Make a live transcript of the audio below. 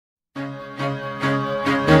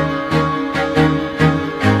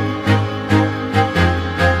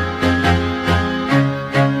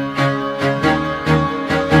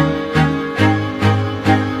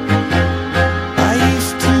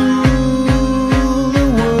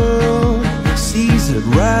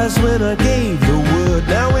when I gave the word.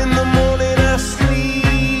 Now in the morning I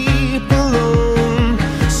sleep alone.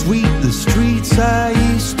 Sweep the streets I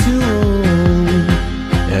used to own.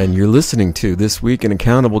 And you're listening to This Week in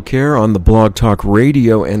Accountable Care on the Blog Talk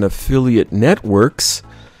Radio and affiliate networks,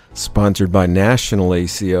 sponsored by National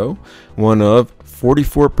ACO, one of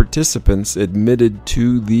 44 participants admitted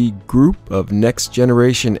to the group of Next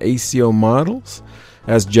Generation ACO models,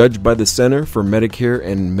 as judged by the Center for Medicare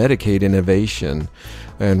and Medicaid Innovation.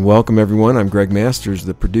 And welcome, everyone. I'm Greg Masters,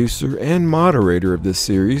 the producer and moderator of this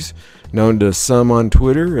series, known to some on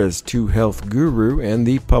Twitter as 2Health Guru and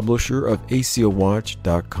the publisher of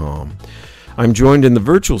ACOWatch.com. I'm joined in the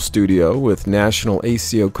virtual studio with National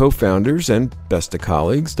ACO co-founders and best of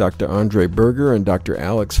colleagues, Dr. Andre Berger and Dr.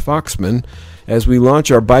 Alex Foxman, as we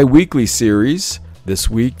launch our bi-weekly series,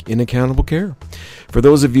 This Week in Accountable Care. For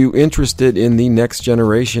those of you interested in the Next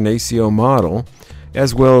Generation ACO model,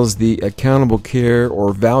 as well as the accountable care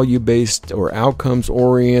or value-based or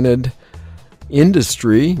outcomes-oriented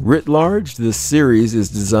industry writ large, this series is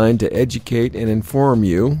designed to educate and inform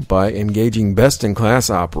you by engaging best-in-class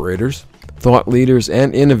operators, thought leaders,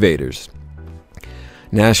 and innovators.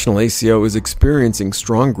 National ACO is experiencing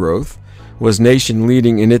strong growth, was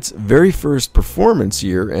nation-leading in its very first performance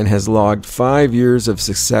year, and has logged 5 years of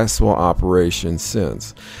successful operations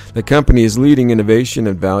since. The company is leading innovation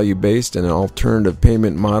in value-based and alternative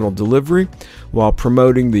payment model delivery while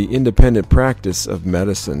promoting the independent practice of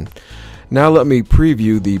medicine. Now let me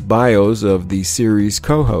preview the bios of the series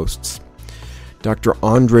co-hosts. Dr.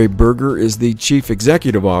 Andre Berger is the Chief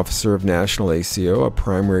Executive Officer of National ACO, a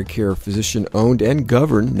primary care physician-owned and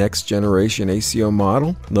governed next-generation ACO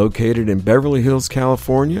model located in Beverly Hills,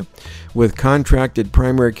 California, with contracted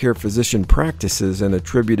primary care physician practices and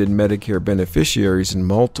attributed Medicare beneficiaries in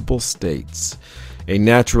multiple states. A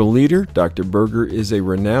natural leader, Dr. Berger is a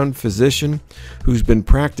renowned physician who's been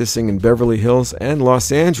practicing in Beverly Hills and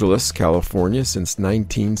Los Angeles, California since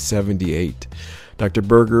 1978. Dr.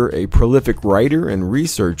 Berger, a prolific writer and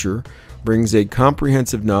researcher, brings a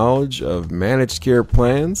comprehensive knowledge of managed care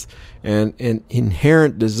plans and an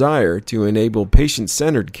inherent desire to enable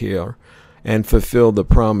patient-centered care and fulfill the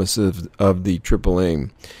promises of the Triple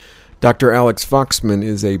Aim. Dr. Alex Foxman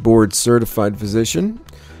is a board-certified physician,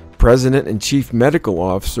 President and Chief Medical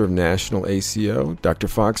Officer of National ACO. Dr.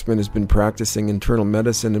 Foxman has been practicing internal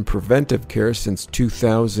medicine and preventive care since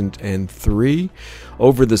 2003.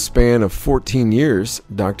 Over the span of 14 years,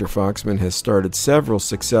 Dr. Foxman has started several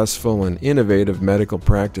successful and innovative medical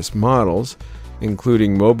practice models,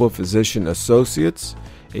 including Mobile Physician Associates,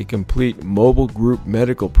 a complete mobile group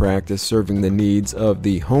medical practice serving the needs of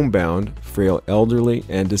the homebound, frail elderly,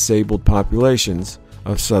 and disabled populations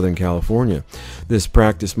of Southern California. This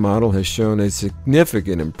practice model has shown a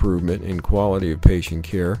significant improvement in quality of patient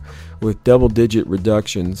care with double-digit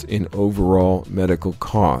reductions in overall medical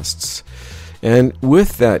costs. And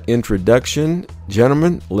with that introduction,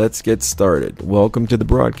 gentlemen, let's get started. Welcome to the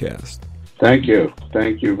broadcast. Thank you.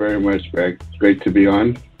 Thank you very much, Greg. It's great to be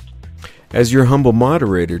on. As your humble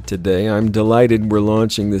moderator today, I'm delighted we're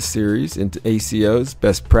launching this series into ACOs,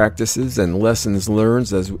 best practices, and lessons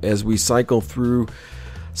learned as we selectively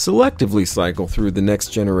cycle through the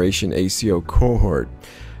Next Generation ACO cohort.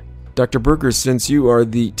 Dr. Berger, since you are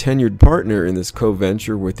the tenured partner in this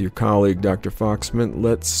co-venture with your colleague, Dr. Foxman,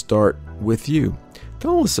 let's start with you.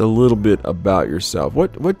 Tell us a little bit about yourself.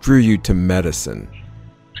 What drew you to medicine?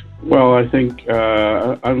 Well, I think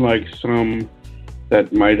unlike some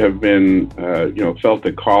that might have been, felt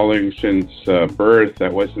a calling since birth,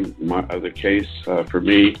 that wasn't the case for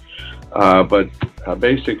me. But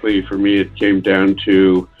basically, for me, it came down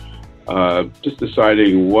to just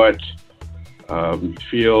deciding what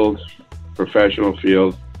professional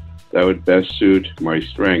field, that would best suit my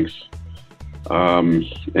strengths.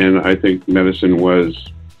 And I think medicine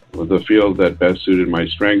was the field that best suited my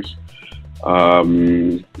strengths.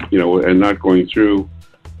 And not going through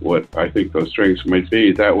what I think those strengths might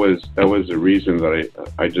be. That was the reason that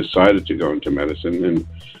I decided to go into medicine. And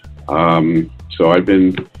so I've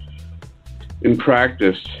been in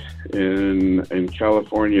practice in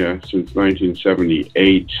California since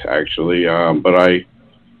 1978, actually. But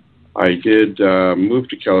I did move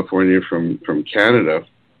to California from Canada,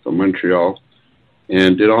 from Montreal,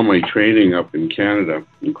 and did all my training up in Canada,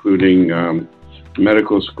 including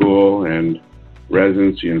medical school and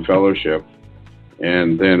residency and fellowship.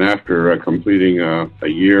 And then after completing a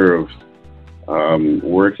year of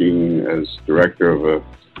working as director of a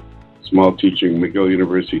small McGill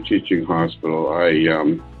University teaching hospital, I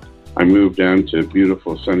moved down to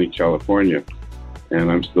beautiful sunny California,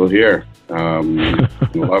 and I'm still here. I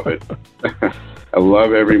love it. I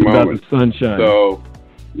love every moment. About the sunshine. So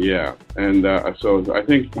Yeah, and so I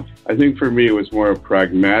think for me it was more a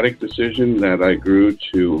pragmatic decision that I grew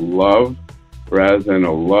to love rather than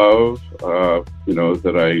a love,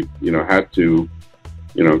 that I had to,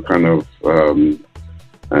 kind of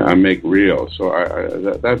I make real.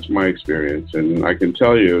 So that's my experience, and I can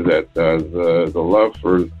tell you that the love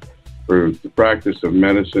for the practice of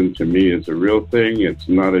medicine to me is a real thing. It's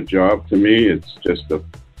not a job to me. It's just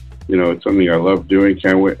it's something I love doing.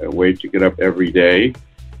 Can't wait to get up every day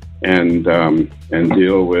and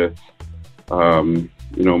deal with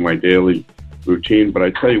my daily routine. But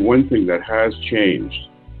I tell you one thing that has changed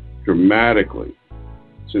dramatically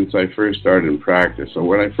since I first started in practice. So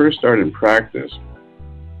when I first started in practice,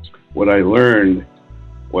 what I learned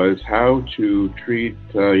was how to treat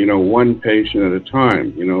one patient at a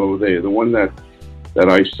time. The one that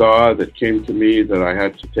I saw that came to me that I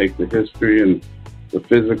had to take the history and the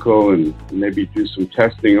physical and maybe do some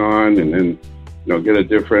testing on, and then get a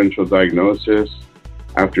differential diagnosis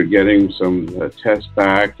after getting some tests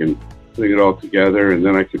back and putting it all together, and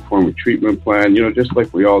then I could form a treatment plan, just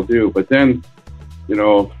like we all do. But then,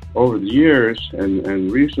 over the years and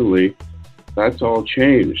recently, that's all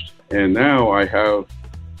changed. And now I have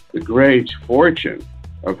the great fortune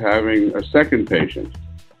of having a second patient.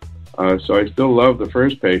 So I still love the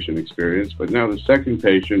first patient experience, but now the second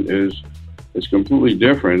patient is completely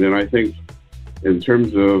different. And I think in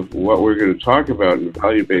terms of what we're going to talk about in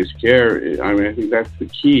value-based care, I think that's the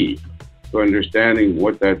key to understanding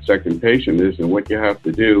what that second patient is and what you have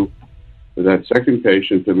to do for that second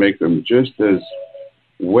patient to make them just as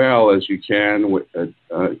well as you can with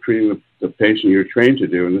treating the patient you're trained to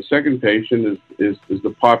do. And the second patient is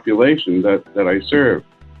the population that I serve,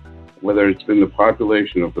 whether it's been the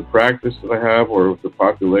population of the practice that I have or the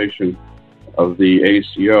population of the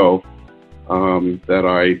ACO that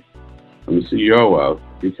I'm the CEO of,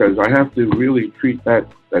 because I have to really treat that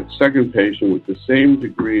second patient with the same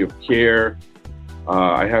degree of care.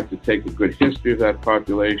 I have to take a good history of that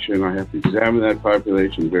population. I have to examine that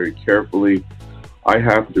population very carefully. I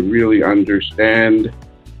have to really understand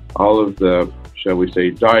all of the, shall we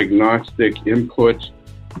say, diagnostic input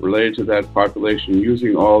related to that population,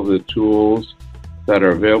 using all the tools that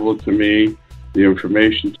are available to me, the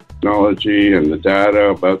information technology and the data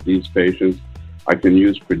about these patients. I can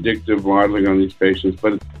use predictive modeling on these patients,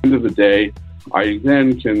 but at the end of the day, I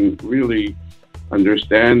then can really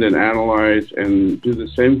understand and analyze and do the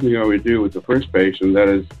same thing I would do with the first patient, that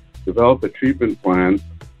is, develop a treatment plan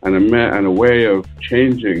and a way of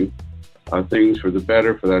changing things for the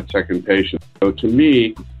better for that second patient. So to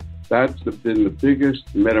me, that's been the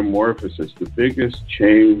biggest metamorphosis, the biggest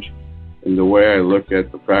change in the way I look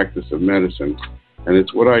at the practice of medicine. And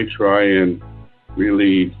it's what I try and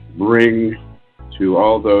really bring to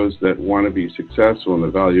all those that want to be successful in the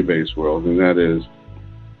value-based world, and that is,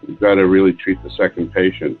 you've got to really treat the second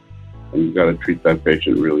patient, and you've got to treat that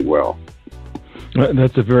patient really well.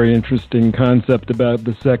 That's a very interesting concept about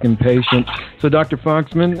the second patient. So, Dr.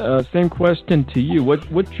 Foxman, same question to you.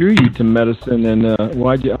 What drew you to medicine, and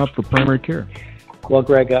why did you opt for primary care? Well,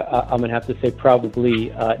 Greg, I'm going to have to say probably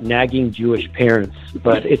nagging Jewish parents,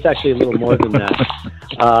 but it's actually a little more than that.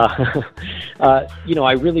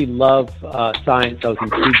 I really love science. I was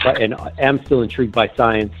intrigued by, and am still intrigued by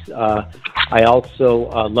science. I also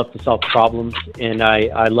love to solve problems, and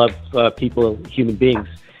I love people, human beings.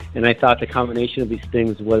 And I thought the combination of these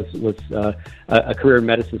things was a career in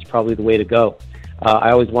medicine is probably the way to go.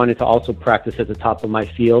 I always wanted to also practice at the top of my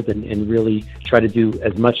field and really try to do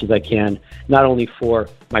as much as I can, not only for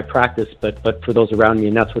my practice, but for those around me.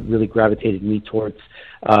 And that's what really gravitated me towards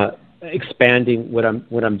expanding what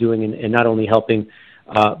I'm doing and not only helping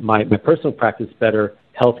my personal practice better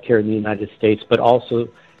healthcare in the United States, but also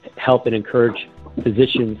help and encourage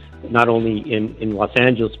physicians, not only in Los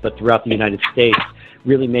Angeles, but throughout the United States,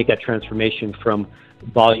 really make that transformation from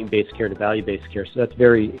volume-based care to value-based care. So that's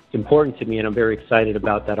very important to me, and I'm very excited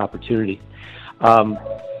about that opportunity.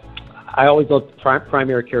 I always loved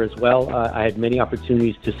primary care as well. I had many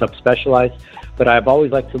opportunities to subspecialize, but I've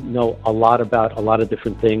always liked to know a lot about a lot of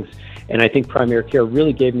different things, and I think primary care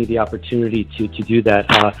really gave me the opportunity to do that.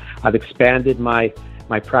 I've expanded my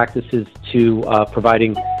practices to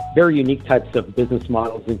providing very unique types of business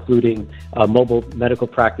models, including a mobile medical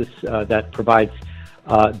practice that provides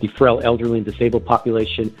the frail, elderly, and disabled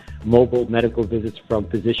population mobile medical visits from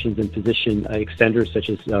physicians and physician extenders, such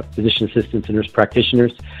as physician assistants and nurse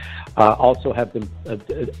practitioners. Also have been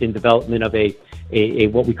in development of a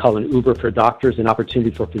what we call an Uber for doctors, an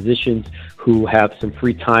opportunity for physicians who have some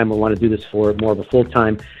free time or want to do this for more of a full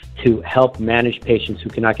time to help manage patients who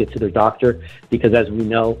cannot get to their doctor, because as we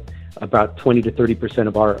know, about 20 to 30%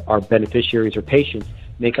 of our beneficiaries or patients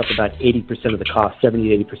make up about 80% of the cost, 70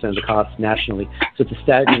 to 80% of the cost nationally. So it's a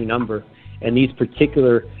staggering number. And these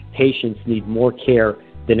particular patients need more care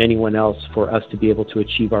than anyone else for us to be able to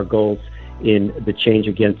achieve our goals in the change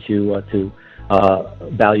again to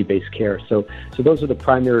value-based care. So those are the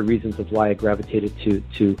primary reasons of why I gravitated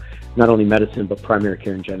to not only medicine but primary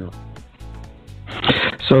care in general.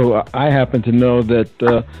 So I happen to know that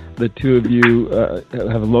the two of you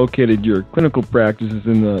have located your clinical practices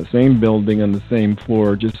in the same building on the same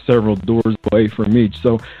floor, just several doors away from each.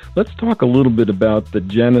 So let's talk a little bit about the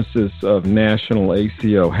genesis of National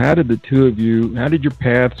ACO. How did your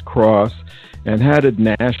paths cross, and how did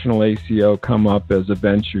National ACO come up as a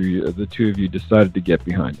venture the two of you decided to get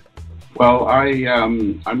behind it? Well, I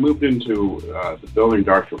moved into the building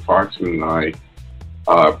Dr. Foxman and I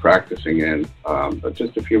practicing in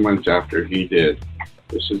just a few months after he did.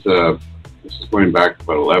 This is going back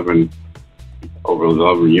about over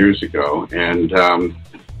 11 years ago, and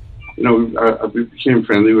we became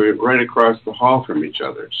friendly. We were right across the hall from each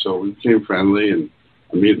other, so we became friendly and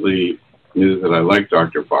immediately knew that I liked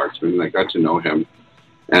Dr. Foxman, and I got to know him.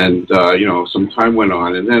 And some time went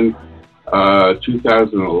on, and then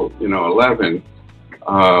 2011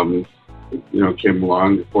 came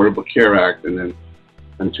along, the Affordable Care Act, and then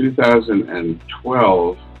in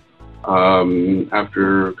 2012,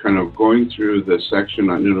 after kind of going through the section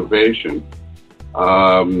on innovation,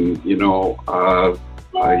 I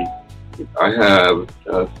have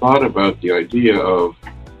thought about the idea of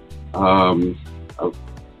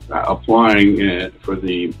applying for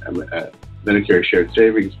the Medicare Shared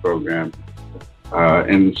Savings Program,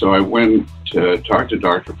 and so I went to talk to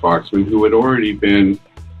Dr. Foxman, who had already been,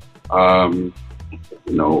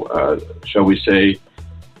 shall we say,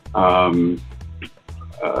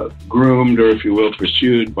 groomed, or if you will,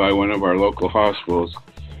 pursued by one of our local hospitals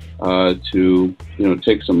to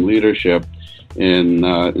take some leadership in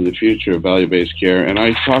the future of value-based care. And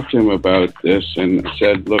I talked to him about this and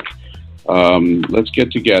said, look, let's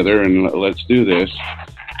get together and let's do this.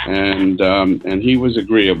 And he was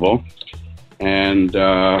agreeable. And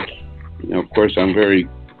of course, I'm very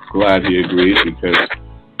glad he agreed, because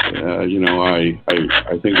I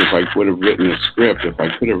think if I could have written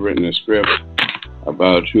a script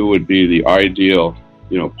about who would be the ideal,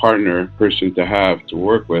 person to have to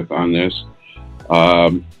work with on this,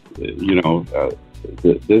 the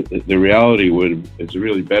reality is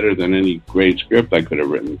really better than any great script I could have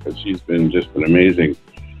written, because he's been just an amazing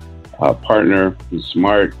partner. He's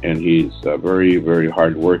smart, and he's very, very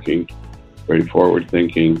hardworking, very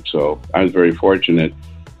forward-thinking. So I was very fortunate.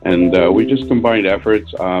 And we just combined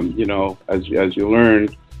efforts. As I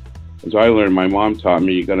learned, my mom taught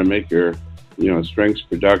me, you got to make your, strengths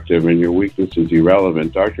productive and your weaknesses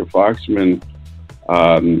irrelevant. Dr. Foxman,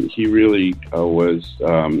 he really was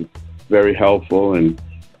very helpful and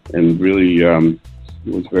really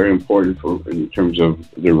was very important in terms of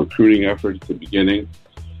the recruiting efforts at the beginning.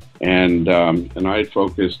 And I had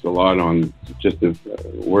focused a lot on just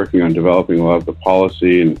working on developing a lot of the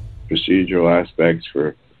policy and procedural aspects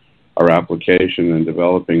for our application and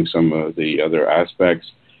developing some of the other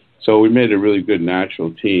aspects. So we made a really good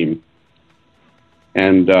natural team,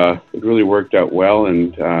 and it really worked out well.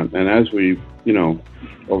 And as we,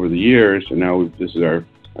 over the years, and now this is our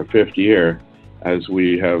fifth year, as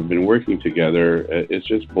we have been working together, it's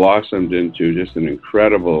just blossomed into just an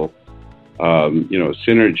incredible,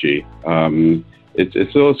 synergy. It's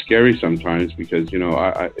a little scary sometimes because,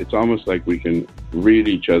 it's almost like we can read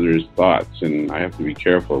each other's thoughts, and I have to be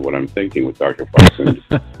careful of what I'm thinking with Dr. Foxman.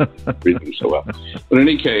 Read them so well. But in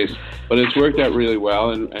any case, it's worked out really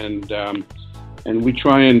well, and we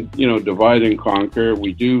try and, divide and conquer.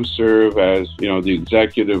 We do serve as, the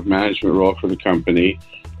executive management role for the company.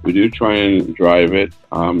 We do try and drive it.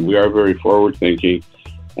 We are very forward-thinking,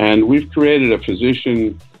 and we've created a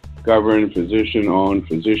physician-governed, physician-owned,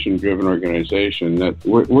 physician-driven organization that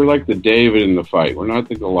we're like the David in the fight. We're not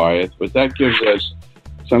the Goliath, but that gives us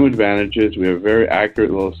some advantages. We have a very accurate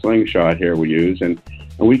little slingshot here we use, and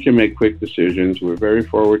we can make quick decisions. We're very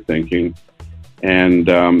forward-thinking, and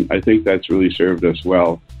I think that's really served us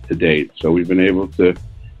well to date. So we've been able to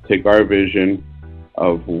take our vision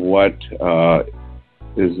of what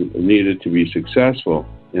is needed to be successful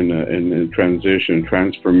in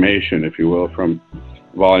transformation, if you will, from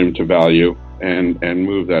volume to value, and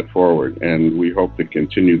move that forward. And we hope to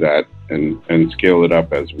continue that and scale it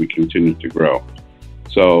up as we continue to grow.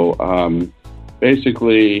 So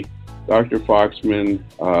basically, Dr. Foxman,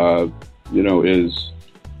 is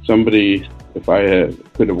somebody, if I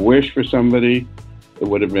could have wished for somebody, it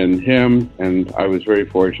would have been him, and I was very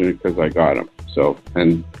fortunate because I got him. So,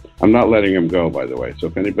 and I'm not letting him go, by the way. So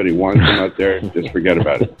if anybody wants him out there, just forget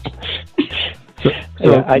about it.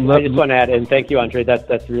 I just want to add, and thank you, Andre.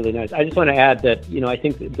 That's really nice. I just want to add that I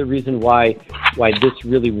think the reason why this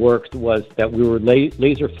really worked was that we were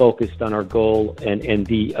laser focused on our goal and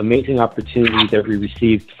the amazing opportunity that we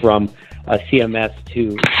received from CMS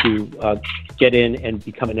to get in and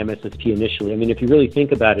become an MSSP initially. I mean, if you really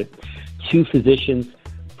think about it, two physicians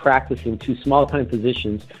practicing, two small-time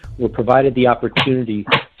physicians were provided the opportunity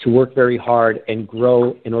to work very hard and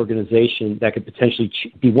grow an organization that could potentially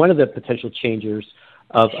be one of the potential changers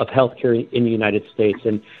of healthcare in the United States.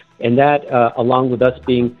 And that, along with us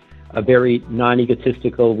being very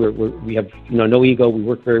non-egotistical, we have no ego, we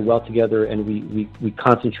work very well together, and we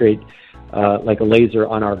concentrate like a laser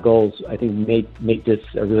on our goals, I think made this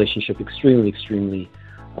relationship extremely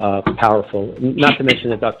powerful. Not to mention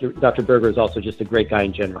that Dr. Berger is also just a great guy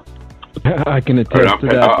in general. I can attest to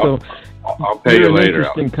that. I'll pay you later.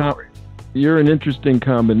 You're an interesting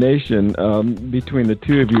combination between the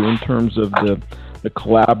two of you in terms of the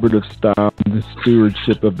collaborative style and the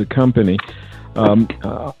stewardship of the company.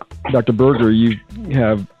 Dr. Berger, you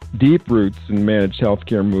have deep roots in managed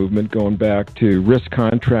healthcare movement going back to risk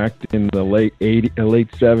contract in the late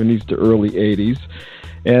 70s to early 80s.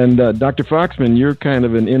 And Dr. Foxman, you're kind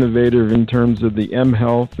of an innovator in terms of the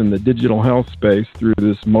M-Health and the digital health space through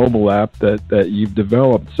this mobile app that you've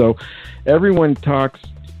developed. So everyone talks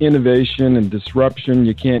innovation and disruption.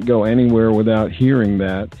 You can't go anywhere without hearing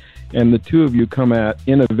that. And the two of you come at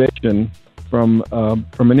innovation from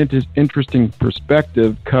an interesting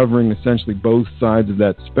perspective, covering essentially both sides of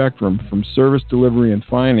that spectrum, from service delivery and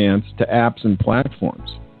finance to apps and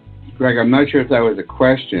platforms. Greg, I'm not sure if that was a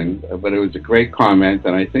question, but it was a great comment,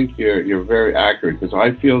 and I think you're very accurate, because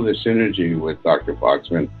I feel the synergy with Dr.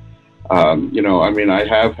 Foxman. I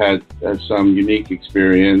have had some unique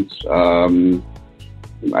experience.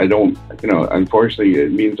 Unfortunately,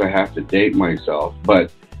 it means I have to date myself,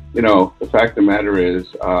 but the fact of the matter is,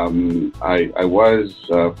 I was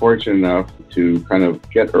fortunate enough to kind of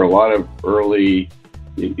get a lot of early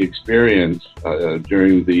experience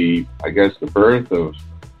during the birth of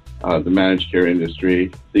the managed care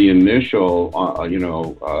industry, the initial,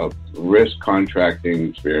 risk contracting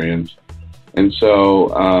experience. And so,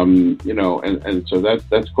 so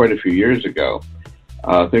that's quite a few years ago.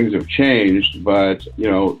 Things have changed, but,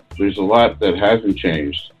 there's a lot that hasn't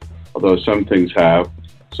changed, although some things have.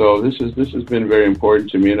 So this has been very important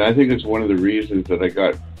to me, and I think it's one of the reasons that I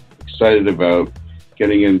got excited about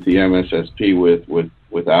getting into the MSSP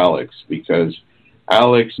with Alex, because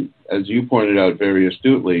Alex, as you pointed out very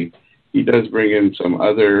astutely, he does bring in some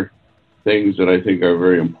other things that I think are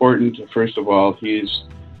very important. First of all, he's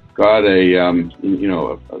got a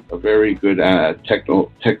very good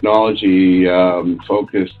technology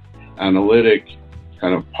focused analytic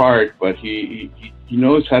kind of part, but he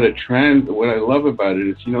knows how to what I love about it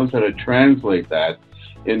is he knows how to translate that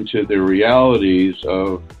into the realities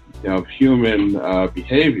of human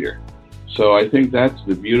behavior. So I think that's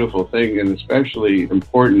the beautiful thing, and especially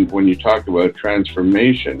important when you talk about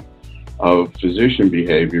transformation of physician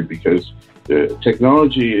behavior, because the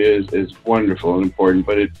technology is wonderful and important,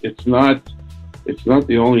 but it's not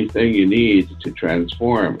the only thing you need to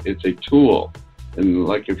transform. It's a tool. And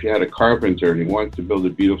like if you had a carpenter and he wants to build a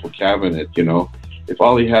beautiful cabinet, if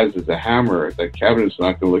all he has is a hammer, that cabinet's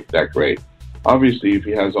not going to look that great. Obviously, if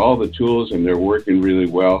he has all the tools and they're working really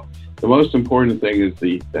well, the most important thing is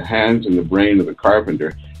the hands and the brain of the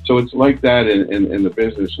carpenter. So it's like that in the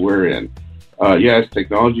business we're in. Yes,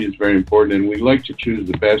 technology is very important, and we like to choose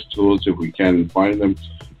the best tools if we can and find them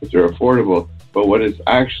if they're affordable. But what is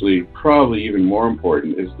actually probably even more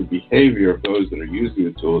important is the behavior of those that are using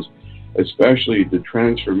the tools, especially the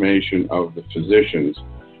transformation of the physicians.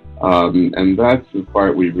 And that's the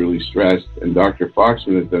part we've really stressed. And Dr.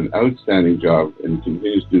 Foxman has done an outstanding job and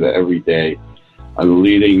continues to do that every day on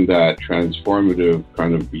leading that transformative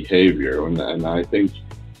kind of behavior. And I think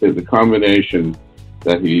that the combination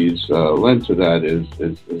that he's lent to that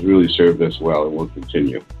has really served us well and will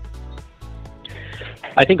continue.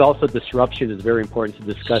 I think also disruption is very important to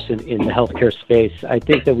discuss in the healthcare space. I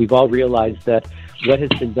think that we've all realized that what has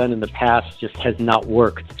been done in the past just has not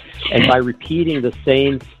worked. And by repeating the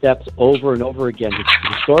same steps over and over again,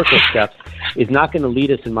 the historical steps, is not going to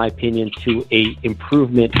lead us, in my opinion, to a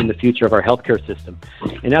improvement in the future of our healthcare system.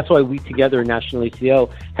 And that's why we together in National ACO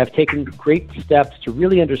have taken great steps to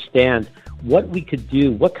really understand what we could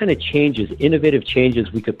do, what kind of changes, innovative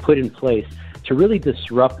changes we could put in place to really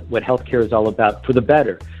disrupt what healthcare is all about for the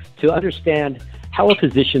better, to understand how a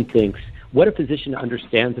physician thinks, what a physician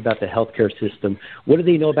understands about the healthcare system, what do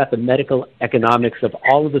they know about the medical economics of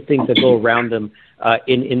all of the things that go around them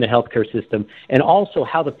in the healthcare system, and also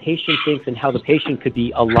how the patient thinks and how the patient could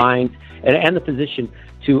be aligned, and the physician,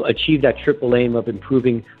 to achieve that triple aim of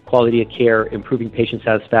improving quality of care, improving patient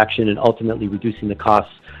satisfaction, and ultimately reducing the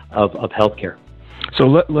costs of healthcare. So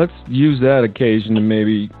let's use that occasion to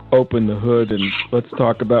maybe open the hood and let's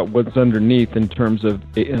talk about what's underneath in terms of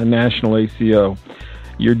a national ACO.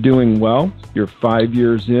 You're doing well. You're 5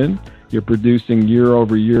 years in. You're producing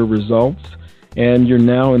year-over-year results. And you're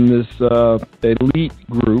now in this elite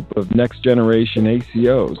group of next-generation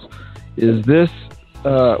ACOs. Is this,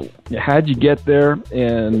 how'd you get there,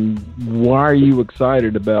 and why are you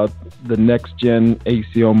excited about the next-gen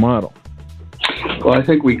ACO model? Well, I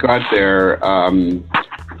think we got there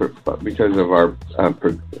because of our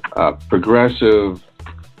progressive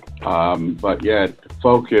but yet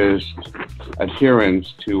focused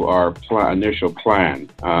adherence to our initial plan.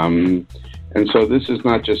 And so this is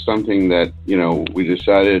not just something that, we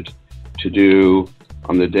decided to do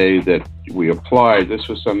on the day that we applied. This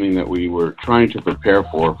was something that we were trying to prepare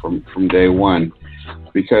for from day one,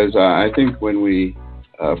 because I think when we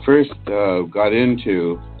first got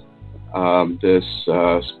into this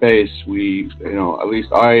space, we, at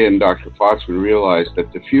least I and Dr. Foxman realized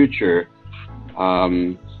that the future,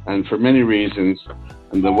 and for many reasons,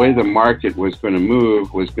 and the way the market was going to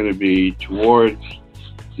move was going to be towards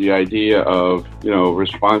the idea of,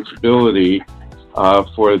 responsibility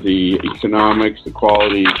for the economics, the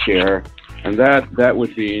quality of care, and that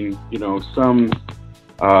would mean, some,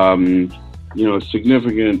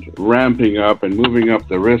 significant ramping up and moving up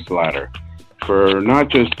the risk ladder for not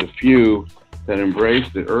just the few that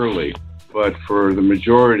embraced it early, but for the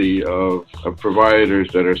majority of providers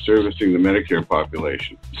that are servicing the Medicare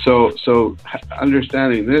population. So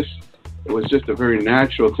understanding this, it was just a very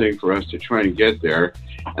natural thing for us to try and get there.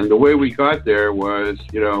 And the way we got there was,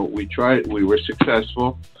 we were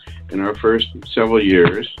successful in our first several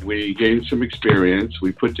years. We gained some experience.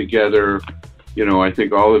 We put together, I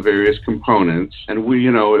think all the various components. And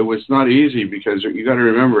it was not easy because you got to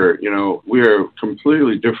remember, we are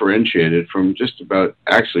completely differentiated from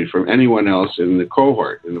from anyone else in the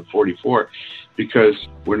cohort, in the 44, because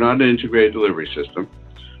we're not an integrated delivery system.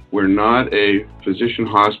 We're not a physician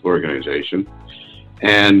hospital organization.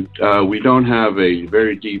 And we don't have a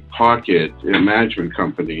very deep pocket management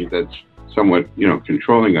company that's somewhat,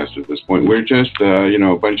 controlling us at this point. We're just,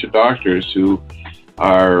 a bunch of doctors who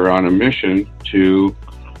are on a mission to,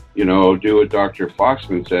 do what Dr.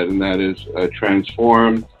 Foxman said, and that is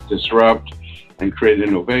transform, disrupt, and create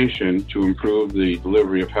innovation to improve the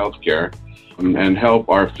delivery of healthcare and help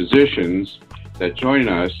our physicians that join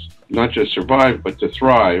us not just survive, but to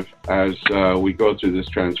thrive as we go through this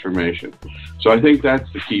transformation. So I think that's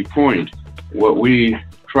the key point. What we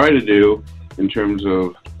try to do in terms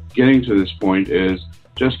of getting to this point is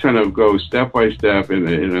just kind of go step by step in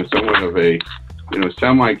a somewhat of a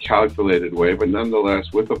semi-calculated way, but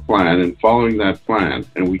nonetheless with a plan and following that plan,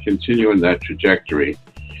 and we continue in that trajectory.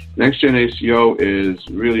 Next Gen ACO is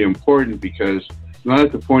really important because it's not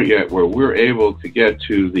at the point yet where we're able to get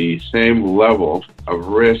to the same level of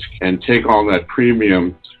risk and take all that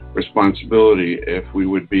premium responsibility if we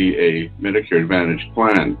would be a Medicare Advantage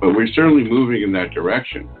plan. But we're certainly moving in that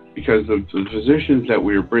direction because the physicians that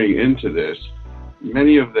we're bringing into this,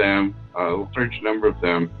 many of them, a large number of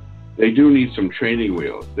them, they do need some training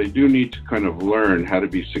wheels. They do need to kind of learn how to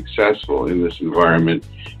be successful in this environment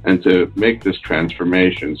and to make this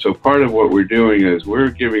transformation. So part of what we're doing is we're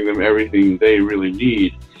giving them everything they really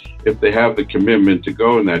need if they have the commitment to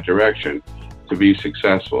go in that direction to be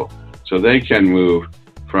successful. So they can move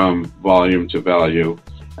from volume to value,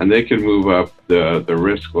 and they can move up the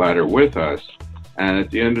risk ladder with us. And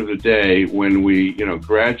at the end of the day, when we,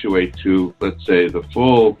 graduate to, let's say, the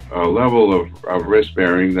full level of risk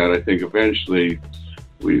bearing that I think eventually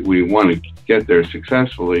we want to get there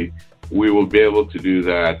successfully, we will be able to do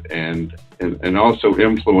that and also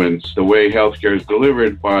influence the way healthcare is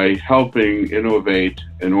delivered by helping innovate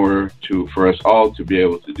in order for us all to be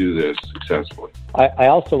able to do this successfully. I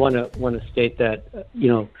also want to state that,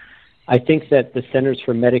 I think that the Centers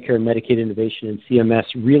for Medicare and Medicaid Innovation and CMS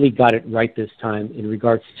really got it right this time in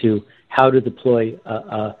regards to how to deploy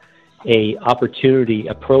a opportunity,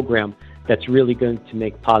 a program that's really going to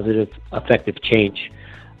make positive, effective change.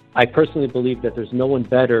 I personally believe that there's no one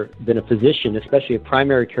better than a physician, especially a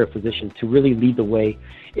primary care physician, to really lead the way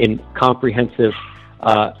in comprehensive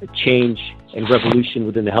change and revolution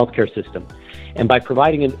within the healthcare system. And by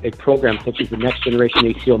providing a program such as the Next Generation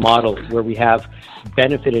ACO model, where we have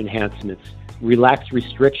benefit enhancements, relaxed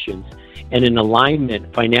restrictions, and an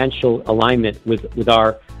alignment, financial alignment with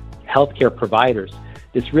our healthcare providers,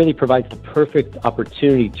 this really provides the perfect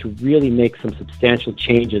opportunity to really make some substantial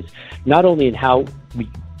changes, not only in how we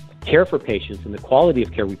care for patients and the quality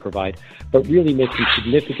of care we provide, but really make some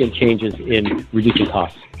significant changes in reducing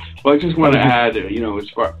costs. Well, I just want to add, as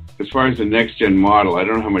far as the next-gen model, I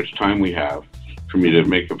don't know how much time we have for me to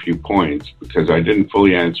make a few points, because I didn't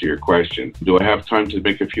fully answer your question. Do I have time to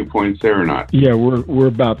make a few points there or not? Yeah, we're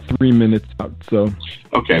about 3 minutes out, so.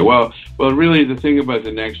 Okay, well, really the thing about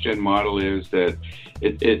the next-gen model is that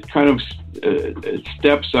it kind of it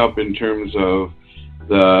steps up in terms of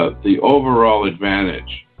the overall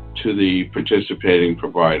advantage to the participating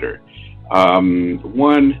provider.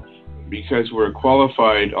 One, because we're a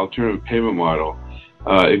qualified alternative payment model,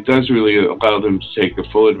 it does really allow them to take the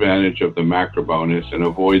full advantage of the macro bonus and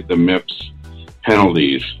avoid the MIPS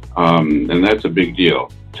penalties. And that's a big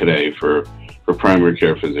deal today for primary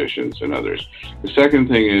care physicians and others. The second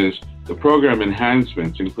thing is the program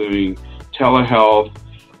enhancements, including telehealth,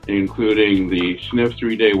 including the SNF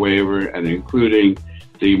 3-day waiver, and including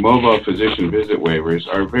the mobile physician visit waivers,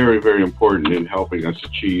 are very, very important in helping us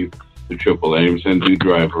achieve the triple aims and do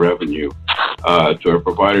drive revenue to our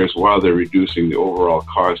providers while they're reducing the overall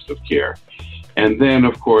cost of care. And then,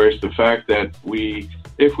 of course, the fact that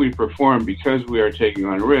if we perform, because we are taking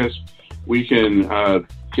on risk, we can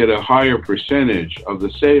get a higher percentage of the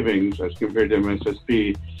savings as compared to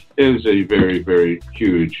MSSP is a very, very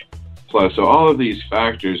huge plus. So all of these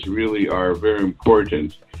factors really are very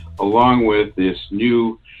important, along with this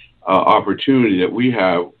new opportunity that we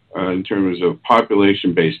have in terms of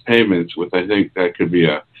population-based payments, which I think that could be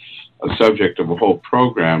a subject of a whole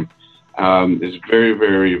program, is very,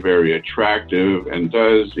 very, very attractive and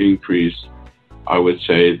does increase, I would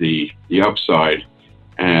say, the upside,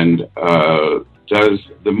 and does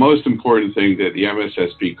the most important thing that the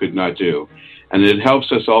MSSP could not do. And it helps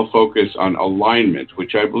us all focus on alignment,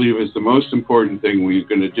 which I believe is the most important thing we're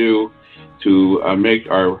going to do to make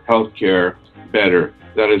our healthcare better.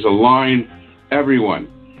 That is, align everyone,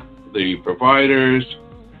 the providers,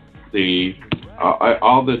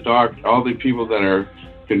 all the people that are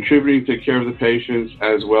contributing to care of the patients,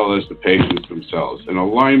 as well as the patients themselves. And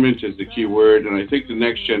alignment is the key word, and I think the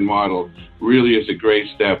next-gen model really is a great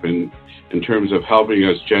step in terms of helping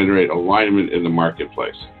us generate alignment in the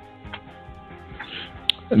marketplace.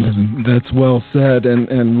 That's well said,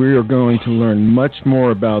 and we are going to learn much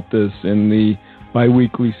more about this in the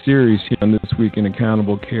biweekly series here on This Week in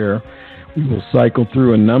Accountable Care. We will cycle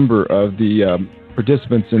through a number of the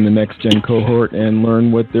participants in the next-gen cohort and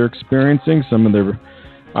learn what they're experiencing, some of their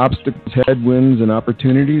obstacles, headwinds, and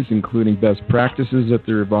opportunities, including best practices that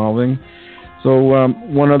they're evolving. So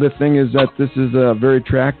one other thing is that this is very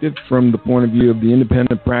attractive from the point of view of the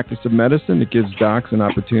independent practice of medicine. It gives docs an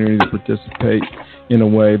opportunity to participate in a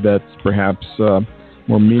way that's perhaps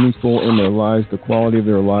more meaningful in their lives, the quality of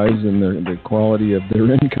their lives, and the quality of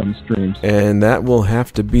their income streams. And that will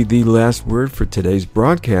have to be the last word for today's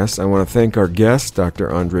broadcast. I want to thank our guests,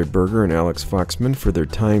 Dr. Andre Berger and Alex Foxman, for their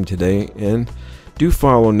time today. And do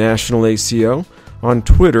follow National ACO on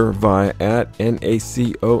Twitter via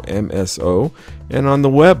 @NACOMSO and on the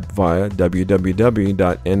web via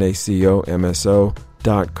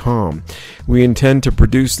www.nacomso.com. We intend to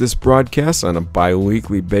produce this broadcast on a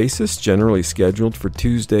bi-weekly basis, generally scheduled for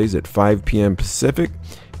Tuesdays at 5 p.m. Pacific,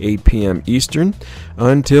 8 p.m. Eastern.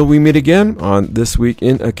 Until we meet again on This Week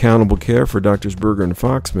in Accountable Care, for Drs. Berger and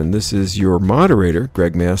Foxman, this is your moderator,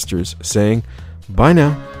 Greg Masters, saying bye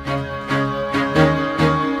now.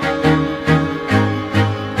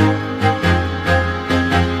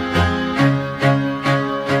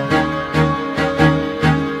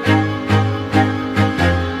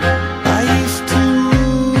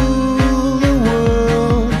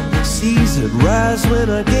 When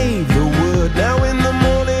I gave the word, now in the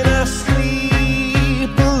morning I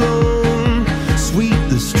sleep alone. Sweep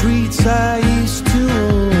the streets I used to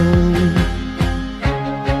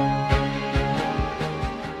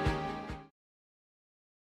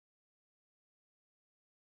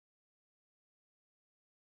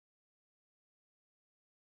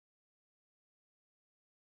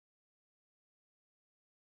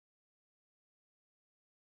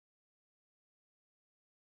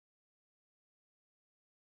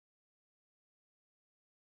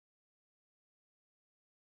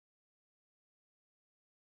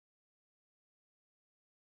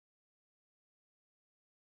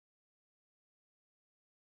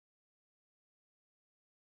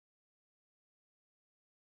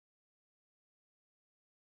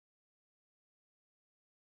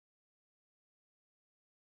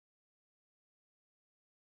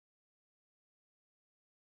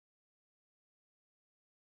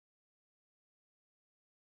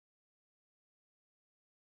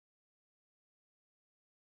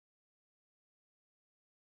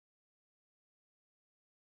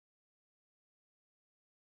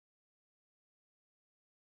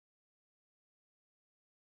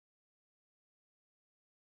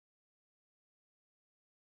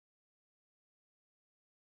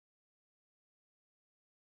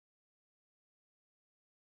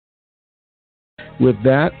With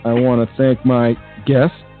that, I want to thank my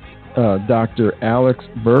guests, Dr.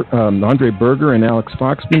 Andre Berger and Alex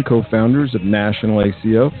Foxman, co-founders of National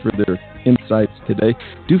ACO, for their insights today.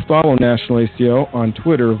 Do follow National ACO on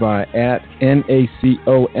Twitter via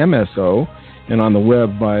 @NACOMSO and on the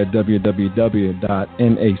web via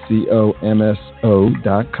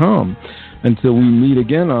www.nacomso.com. Until we meet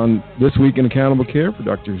again on This Week in Accountable Care for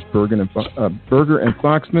Drs. Berger and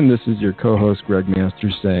Foxman, this is your co-host Greg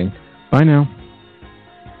Masters saying bye now.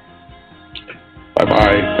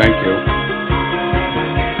 Bye-bye. Thank you.